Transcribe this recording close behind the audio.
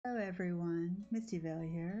everyone, Misty Vale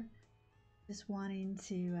here. Just wanting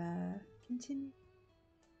to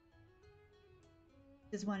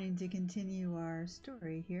continue our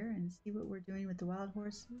story here and see what we're doing with the wild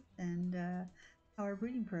horses and how our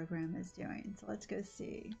breeding program is doing. So let's go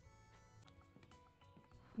see.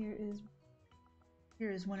 Here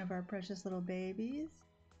is one of our precious little babies.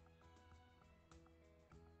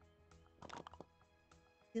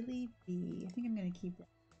 Silly bee. I think I'm going to keep that.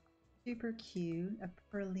 Super cute. A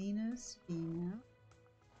Perlinos female.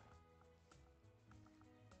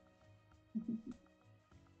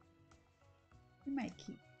 We might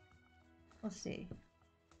keep. We'll see.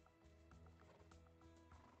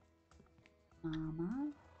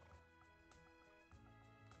 Mama.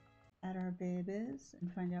 At our babies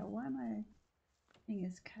and find out why my thing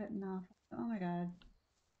is cutting off. Oh my god.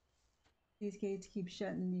 These gates keep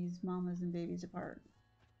shutting these mamas and babies apart.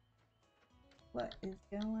 What is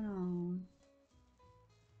going on?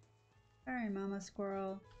 Sorry, Mama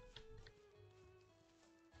Squirrel.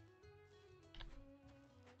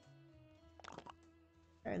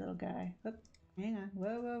 Sorry, little guy. Whoop. Hang on.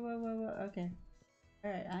 Whoa, whoa, whoa, whoa, whoa. Okay.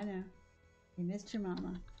 Alright, I know. You missed your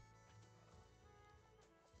mama.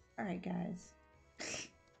 Alright, guys.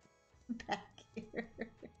 Back here.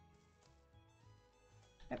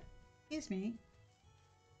 Oh, excuse me.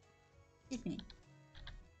 Excuse me.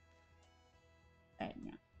 Alright,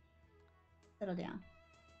 now. Settle down.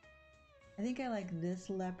 I think I like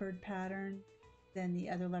this leopard pattern than the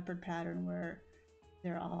other leopard pattern where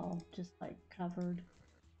they're all just like covered.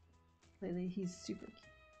 Lately, he's super cute.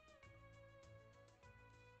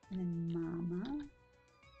 And then Mama.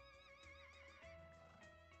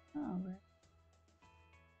 Oh, right.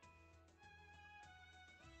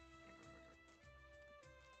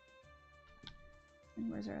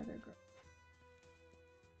 And where's our other girl?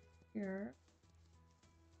 Here.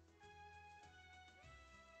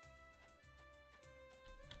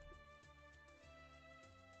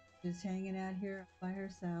 Just hanging out here by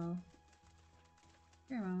herself.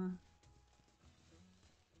 Here, Mama.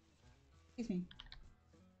 Excuse me.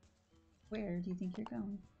 Where do you think you're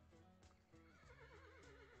going?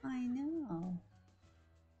 I know.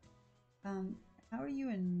 How are you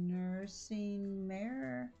a nursing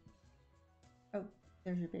mare? Oh,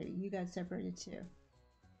 there's your baby. You got separated too.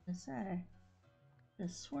 I say, I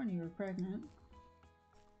just sworn you were pregnant.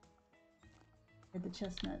 With the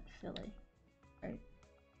chestnut filly, right?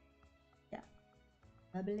 Yeah.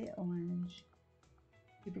 Bubbly orange.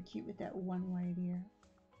 Super cute with that one white ear.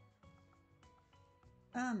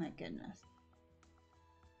 Oh my goodness.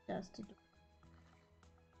 Just adorable.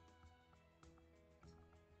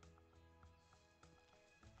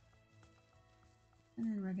 And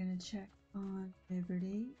then we're gonna check on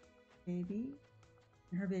Liberty baby.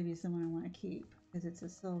 And her baby is the one I want to keep because it's a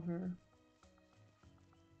silver.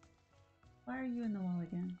 Why are you in the wall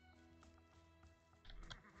again?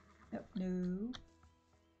 Nope, no.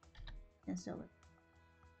 And still look.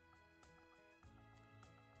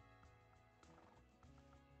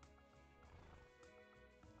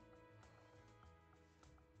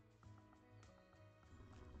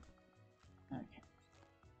 Okay.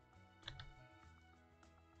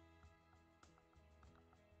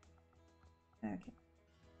 Okay.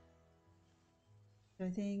 So I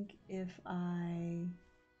think if I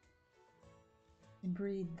can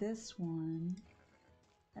breed this one,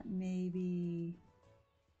 that maybe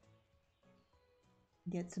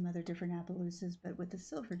get some other different Appaloosas, but with the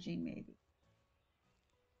silver gene maybe.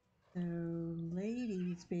 So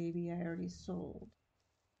Lady's baby I already sold.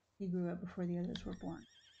 He grew up before the others were born.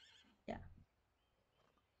 Yeah.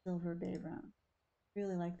 Silver Bayron.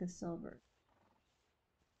 Really like the silver.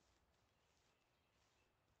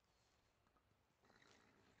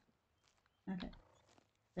 Okay.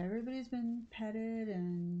 So everybody's been petted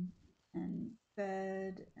and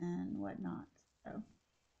fed and whatnot. So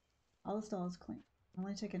all the stall is clean.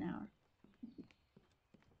 Only took an hour.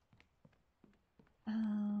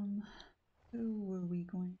 Who were we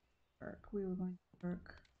going to work? We were going to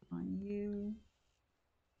work on you.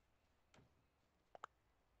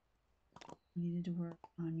 We needed to work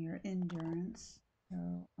on your endurance. So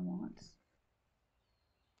I want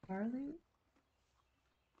Charlie.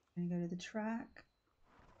 I'm gonna go to the track.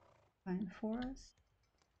 Pine Forest.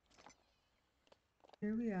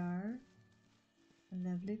 Here we are. A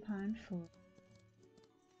lovely pine forest.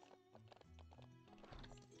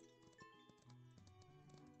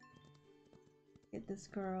 Get this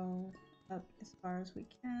girl up as far as we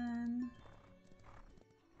can.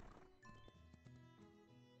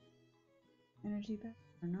 Energy back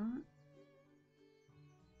or not?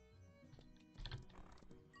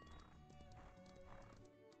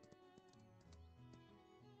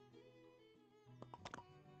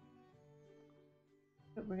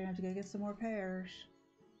 we're gonna have to go get some more pairs.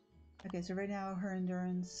 Okay, so right now her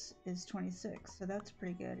endurance is 26, so that's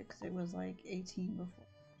pretty good because it was like 18 before.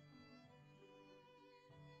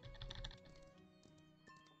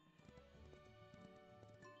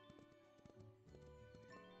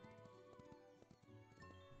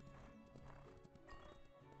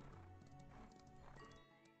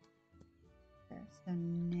 Okay, so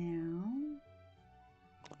now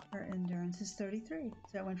her endurance is 33.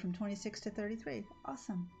 So it went from 26 to 33.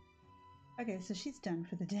 Awesome. Okay, so she's done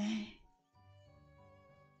for the day. I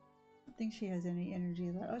don't think she has any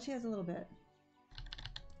energy left. Oh, she has a little bit.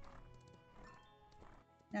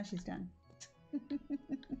 Now she's done.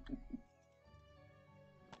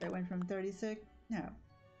 That went from 36, no,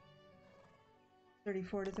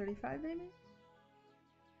 34 to 35 maybe?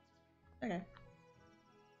 Okay.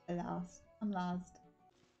 I'm lost.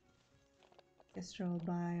 I strolled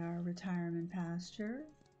by our retirement pasture.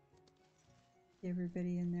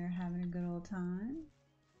 Everybody in there having a good old time.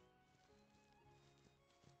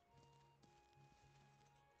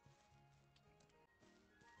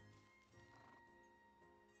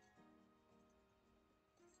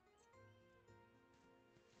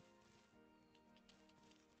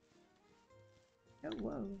 Oh,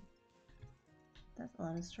 whoa. That's a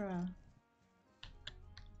lot of straw.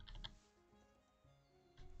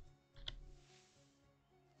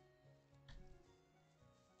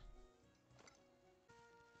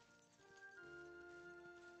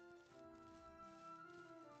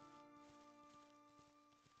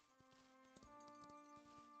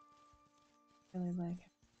 Really like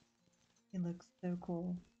it. He looks so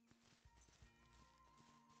cool.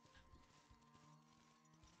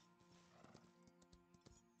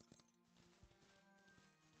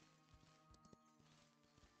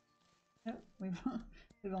 Oh,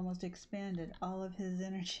 we've almost expanded all of his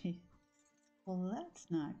energy. Well, that's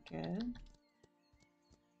not good.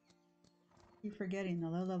 Keep forgetting the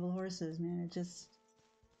low-level horses, man. It just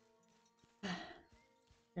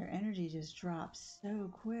their energy just drops so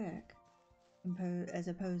quick, as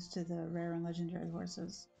opposed to the rare and legendary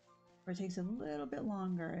horses, where it takes a little bit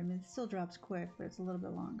longer. I mean, it still drops quick, but it's a little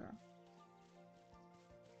bit longer.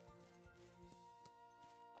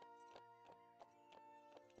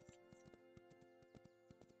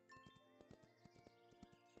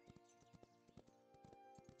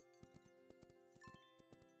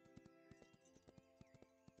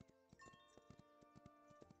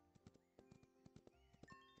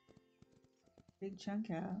 Big chunk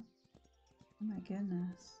out. Oh my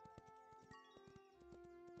goodness.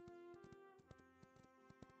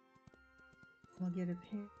 We'll get a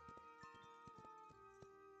pair.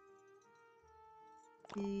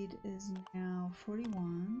 Speed is now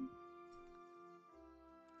 41.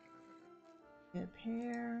 Get a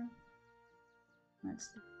pair. That's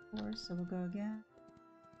the horse, so we'll go again.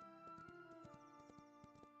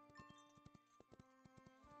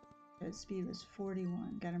 His speed was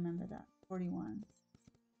 41. Gotta remember that. 41.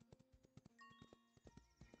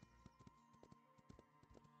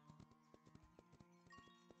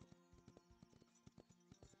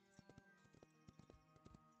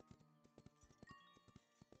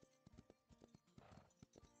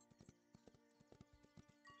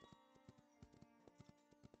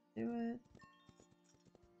 Do it.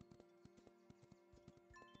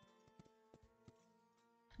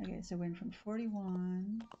 Okay, so went from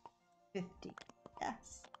 41, 50.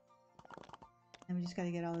 Yes. And we just got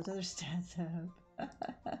to get all those other stats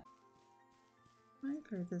up.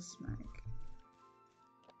 Mic or this mic?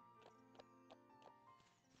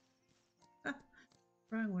 Ah,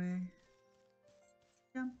 wrong way.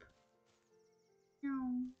 Jump.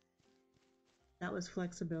 That was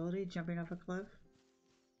flexibility, jumping off a cliff.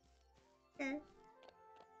 Okay.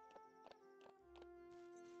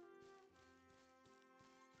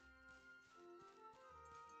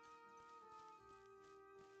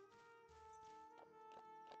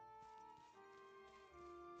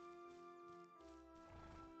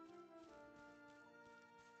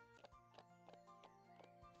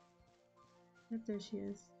 Yep, there she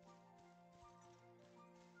is.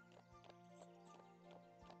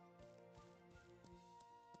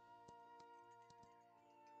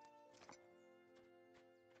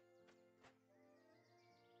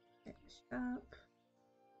 Finish up.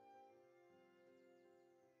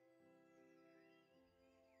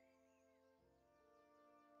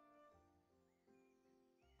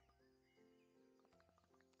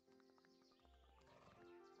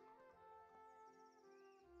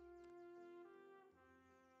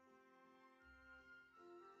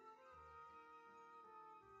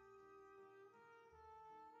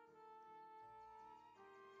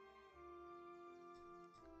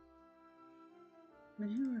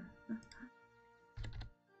 Manure.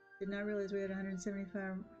 Did not realize we had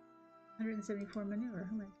 174 manure.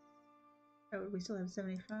 Oh my. Oh, we still have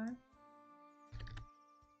 75.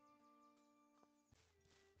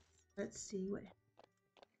 Let's see what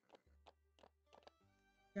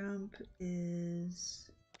jump is.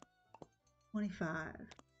 25.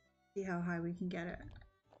 See how high we can get it.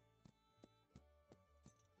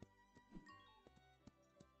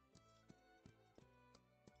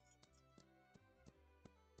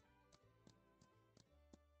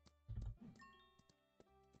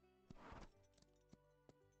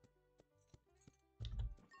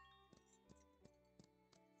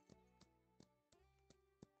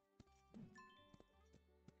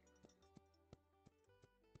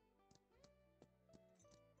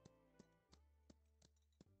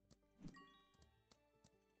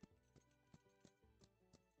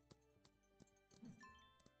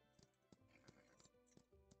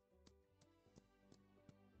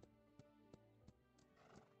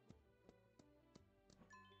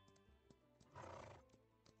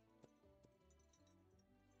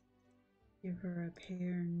 Give her a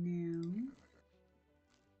pair now.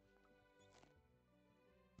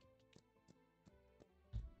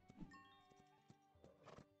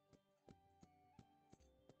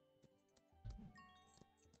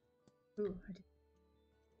 Ooh, I did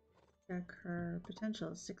check her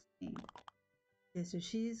potential 16. Okay, so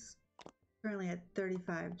she's currently at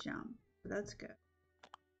 35 jump. So that's good.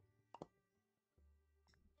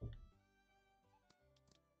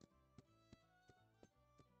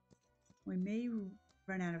 We may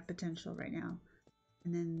run out of potential right now,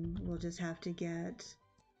 and then we'll just have to get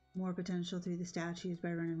more potential through the statues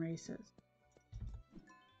by running races.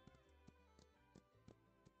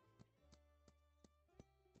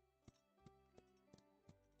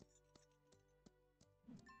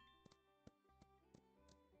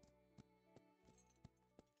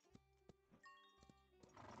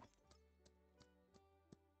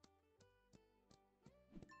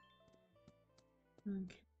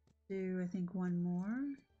 Okay, do I think one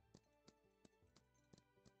more?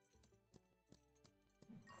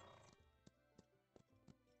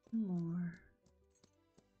 More.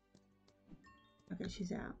 Okay,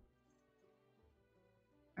 she's out.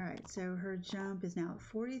 All right, so her jump is now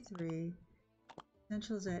 43.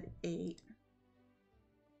 Potential's at 8.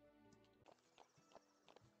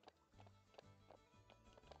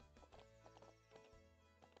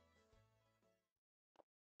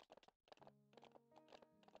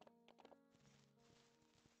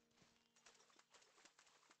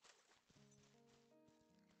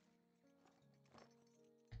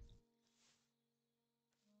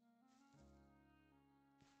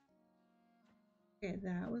 Okay,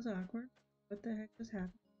 that was awkward. What the heck just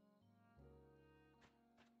happened?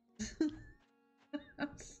 I'm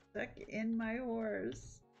stuck in my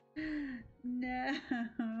horse. No.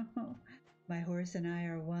 My horse and I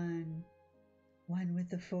are one. One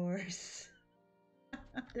with the force.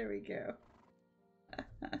 There we go.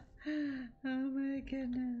 Oh my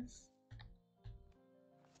goodness.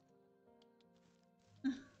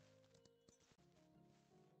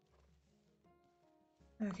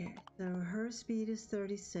 Okay, so her speed is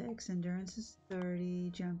 36, endurance is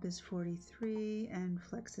 30, jump is 43, and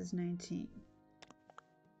flex is 19.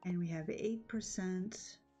 And we have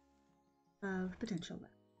 8% of potential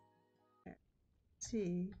left. Okay. Let's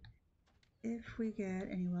see if we get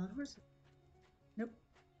any wild horses. Nope,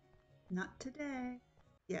 not today.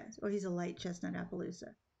 Yes, oh, he's a light chestnut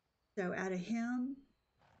Appaloosa. So out of him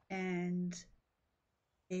and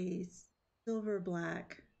a silver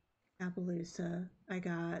black Appaloosa, I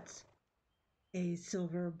got a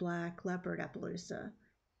silver black leopard Appaloosa.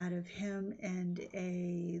 Out of him and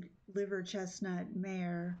a liver chestnut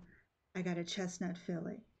mare, I got a chestnut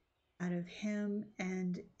filly. Out of him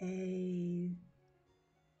and a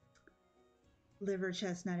liver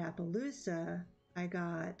chestnut Appaloosa, I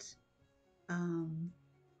got a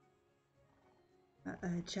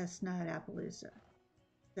chestnut Appaloosa.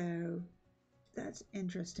 So that's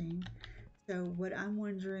interesting. So what I'm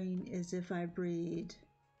wondering is if I breed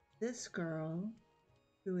this girl,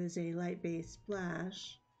 who is a light bay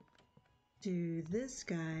splash, to this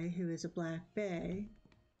guy who is a black bay.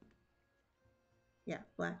 Yeah,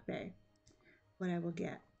 black bay. What I will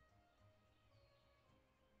get.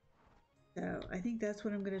 So I think that's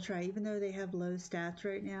what I'm going to try, even though they have low stats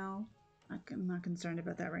right now. I'm not concerned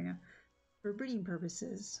about that right now. For breeding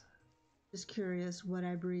purposes, just curious what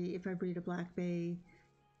I breed, if I breed a black bay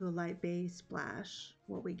to a light bay splash,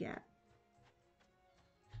 what we get.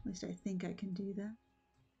 At least I think I can do that.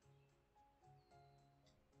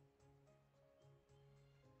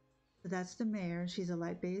 So that's the mare. She's a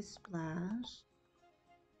light bay splash.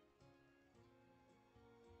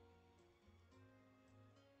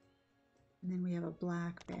 And then we have a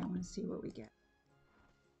black bay. I want to see what we get.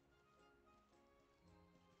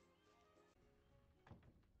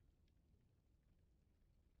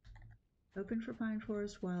 Open for pine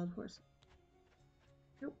forest, wild horse.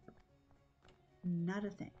 Nope. Not a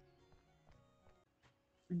thing.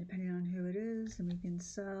 And depending on who it is, then we can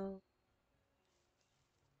sell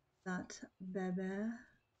that bebe.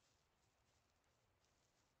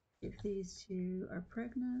 If these two are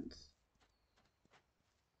pregnant,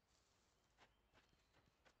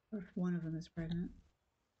 or if one of them is pregnant.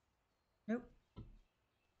 Nope.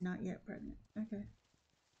 Not yet pregnant. Okay.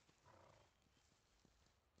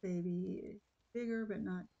 Baby is bigger, but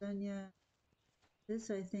not done yet.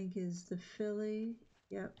 This, I think, is the filly.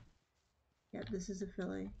 Yep. Yep, this is a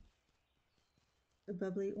filly. The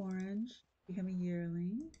bubbly orange, become a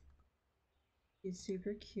yearling. She's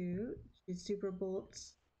super cute. She's Super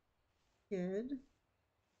Bolt's kid.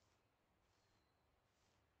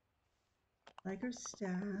 Like her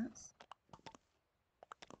stats.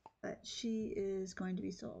 But she is going to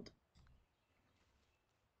be sold.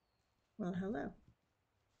 Well, hello.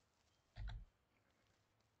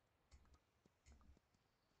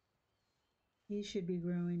 He should be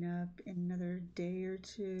growing up in another day or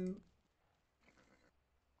two.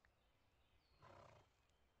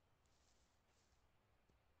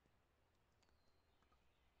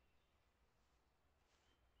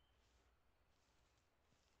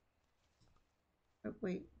 Oh,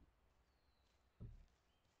 wait.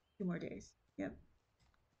 2 more days. Yep.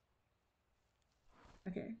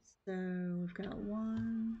 Okay, so we've got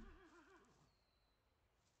 1.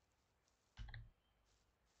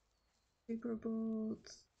 Super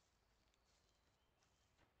Bolts.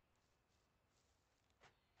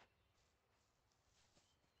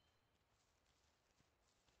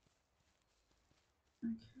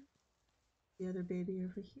 Okay. The other baby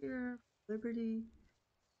over here, Liberty.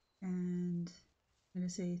 And I'm going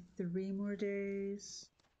to say 3 more days.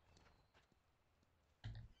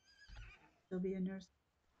 She'll be a nurse.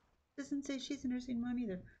 Doesn't say she's a nursing mom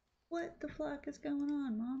either. What the flock is going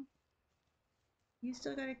on, Mom? You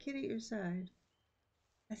still got a kid at your side.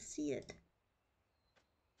 I see it.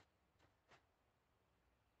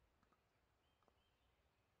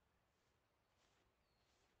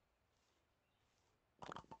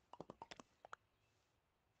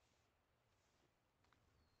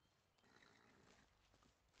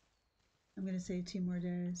 I'm going to say 2 more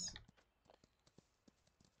days.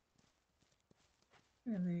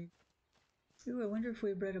 Really? Ooh, I wonder if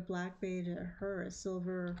we bred a black bay to her, a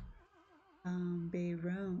silver bay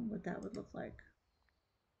roan, what that would look like.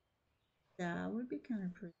 That would be kind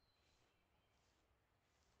of pretty.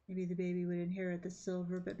 Maybe the baby would inherit the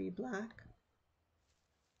silver but be black.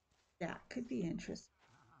 That could be interesting.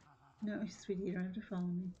 No, sweetie, you don't have to follow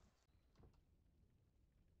me.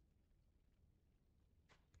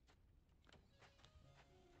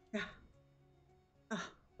 Yeah. Ah,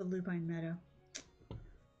 the lupine meadow.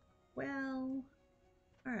 Well,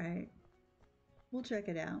 all right. We'll check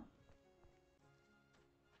it out.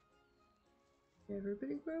 Did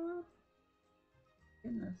everybody grow up?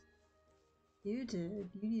 Goodness. You did.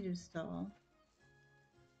 You need a stall.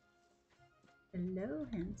 Hello,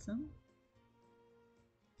 handsome.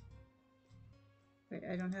 Wait,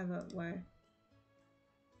 I don't have a why.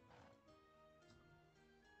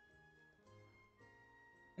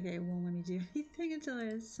 Okay, it won't let me do anything until I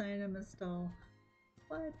assign him a stall.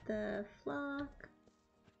 What the flock?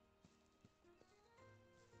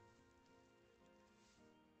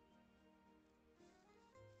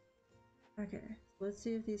 Okay, let's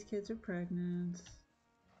see if these kids are pregnant.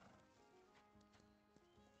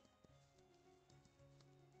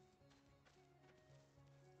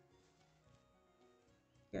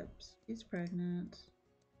 Yep, she's pregnant.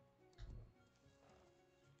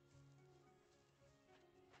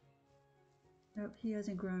 Nope, he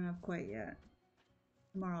hasn't grown up quite yet.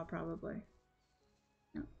 Tomorrow, probably.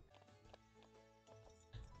 No.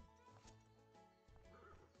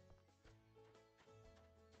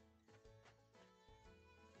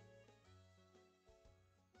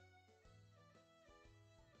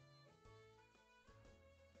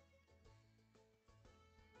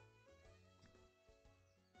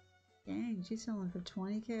 Dang, she's selling for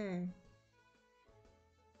 20K.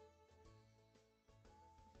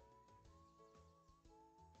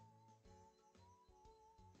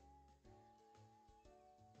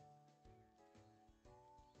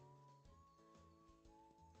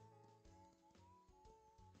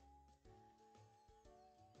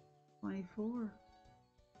 $24.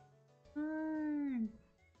 Fine.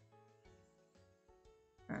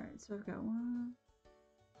 Alright, so I've got one.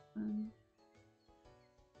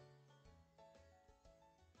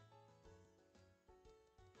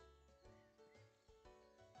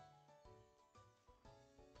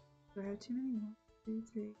 Do I have too many? 1, 2,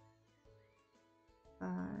 3, 5,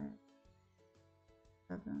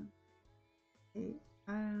 7, 8.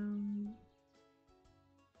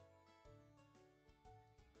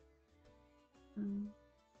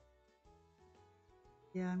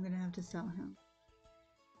 Yeah, I'm gonna have to sell him.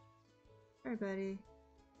 Sorry, buddy.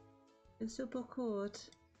 It's super cool.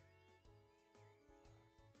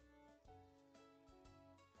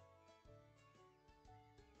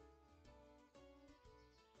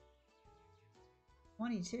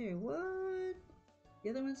 22. What? The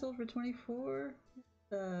other one sold for 24? What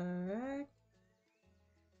the heck?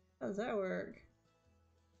 How does that work?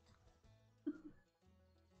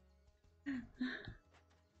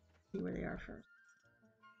 See where they are first.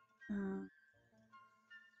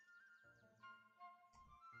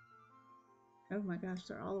 Oh my gosh,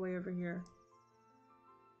 they're all the way over here.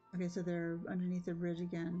 Okay, so they're underneath the bridge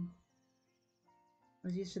again. I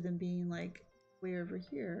was used to them being like way over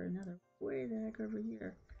here, and now they're way the heck over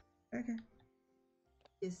here. Okay.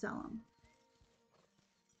 You sell them.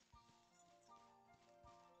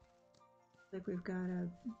 Like we've got a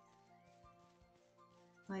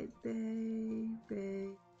light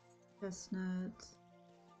bay, chestnut.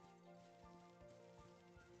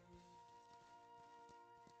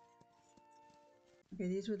 Okay,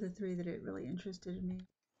 these were the 3 that it really interested me.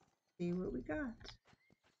 See what we got.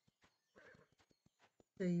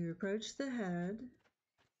 So you approach the head.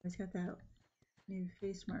 It's got that new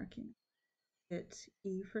face marking. It's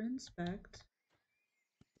E for inspect.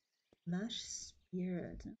 Lush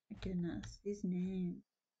spirit. Oh my goodness, these names.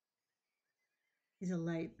 He's a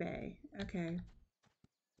light bay. Okay.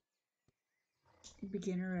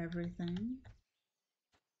 Beginner everything.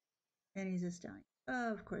 And he's a stallion.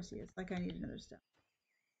 Oh, of course he is. Like I need another stallion.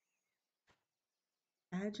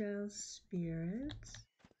 Agile spirit.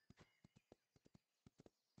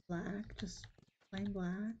 Black, just plain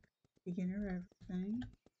black. Beginner everything.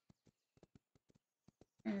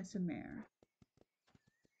 And it's a mare.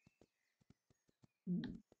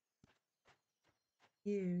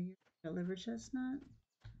 You're a liver chestnut?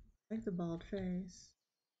 I like the bald face.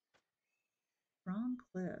 Wrong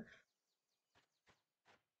cliff.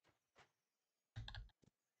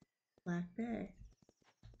 Black Bay.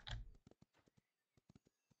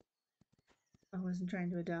 I wasn't trying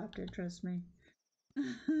to adopt it, trust me.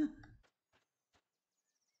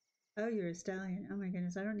 Oh, you're a stallion. Oh my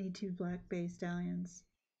goodness, I don't need 2 Black Bay stallions.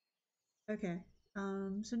 Okay,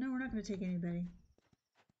 so no, we're not going to take anybody.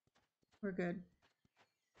 We're good.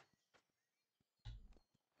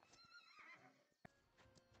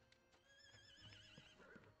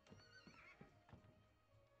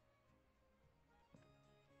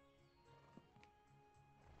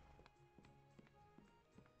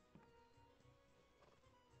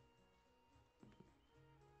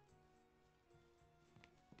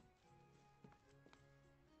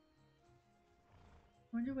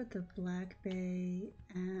 I wonder what the Black Bay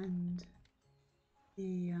and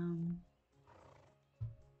the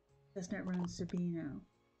Chestnut Run Sabino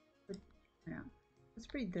would turn out. Let's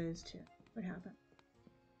breed those 2. What happened?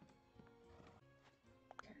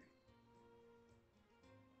 Okay.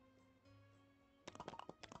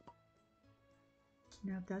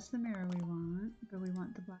 Nope, that's the mare we want, but we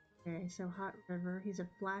want the Black Bay. So Hot River, he's a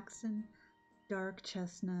Flaxen Dark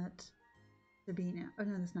Chestnut Sabino. Oh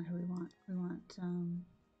no, that's not who we want. We want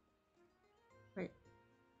wait.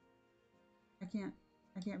 I can't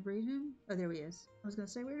breed him? Oh, there he is. I was gonna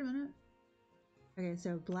say, wait a minute. Okay,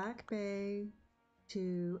 so Black Bay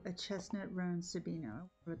to a Chestnut Roan Sabino.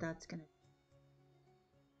 What that's gonna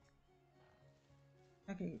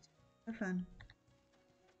be. Okay, have fun.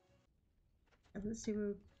 Let's see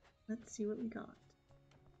what we got.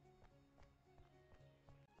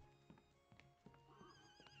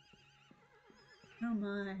 Oh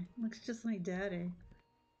my, looks just like Daddy.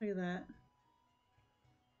 Look at that.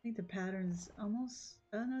 I think the pattern's almost,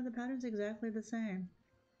 oh no, the pattern's exactly the same.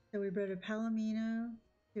 So we bred a Palomino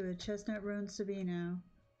to a Chestnut Roan Sabino,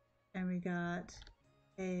 and we got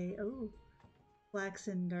a,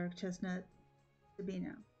 Flaxen Dark Chestnut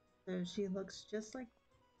Sabino. So she looks just like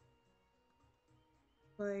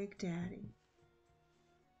Daddy.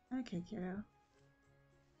 Okay, kiddo.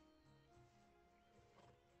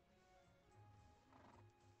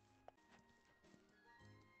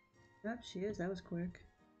 Yep, she is. That was quick.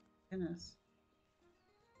 Goodness.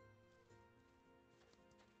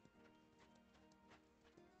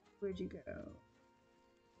 Where'd you go?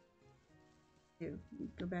 You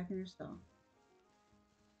go back in your stall.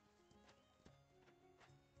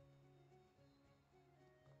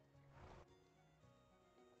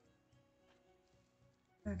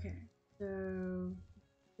 Okay, so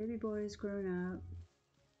baby boy's grown up,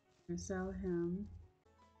 I'm gonna sell him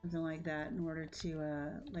something like that in order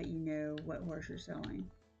to let you know what horse you're selling.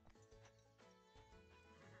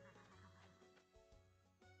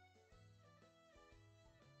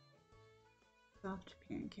 Soft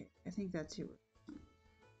pancake. I think that's who.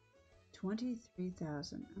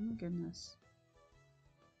 23,000. Oh my goodness.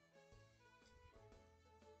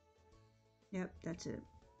 Yep, that's it.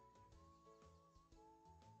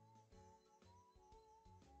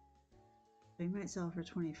 So you might sell for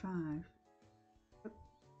 25. Yep.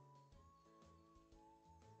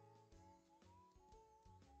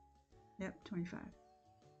 Yep, 25.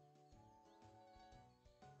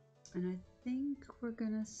 And I think we're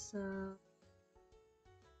gonna sell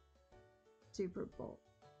Super Bowl.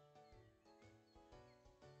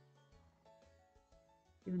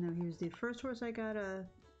 Even though he was the first horse I got a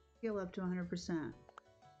heal up to 100%.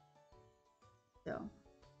 So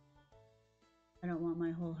I don't want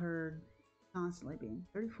my whole herd constantly being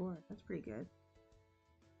 34. That's pretty good.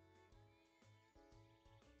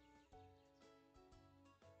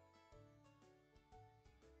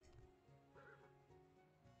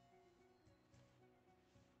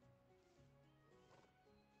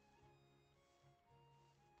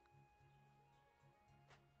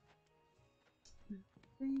 I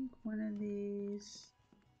think one of these.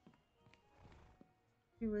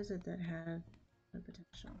 Who was it that had the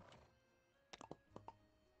potential?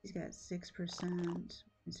 He's got 6% and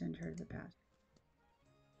send her to the pasture.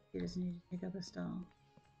 He doesn't need to take up a stall.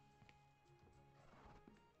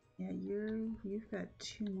 Yeah, you've got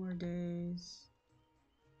 2 more days.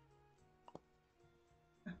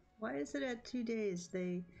 Why is it at 2 days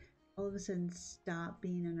they all of a sudden stop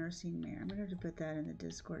being a nursing mare? I'm gonna have to put that in the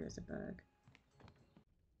Discord as a bug.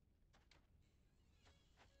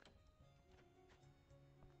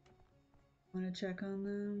 Want to check on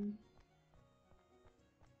them?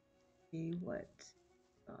 See what?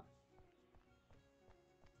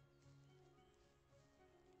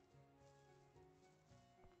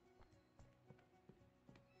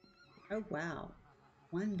 Oh wow,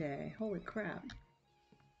 1 day. Holy crap.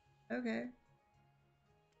 Okay.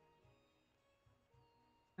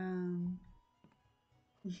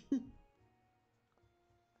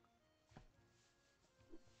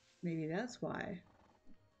 Maybe that's why.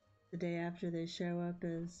 The day after they show up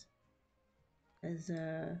as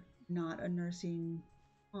not a nursing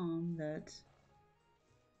mom, that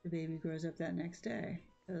the baby grows up that next day.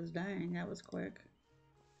 Because dang, that was quick.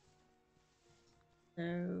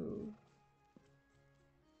 So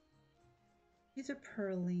he's a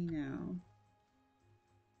Perlino.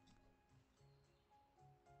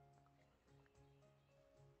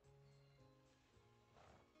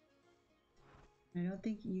 I don't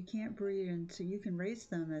think you can't breed until you can raise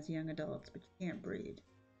them as young adults, but you can't breed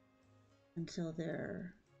until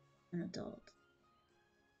they're an adult.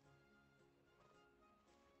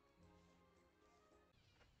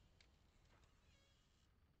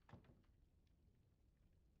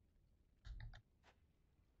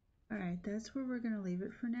 All right, that's where we're going to leave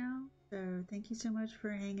it for now. So thank you so much for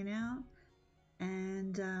hanging out.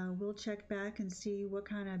 And we'll check back and see what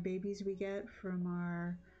kind of babies we get from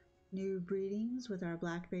our new breedings with our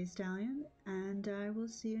black bay stallion. And I will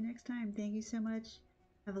see you next time. Thank you so much.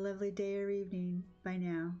 Have a lovely day or evening. Bye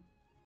now.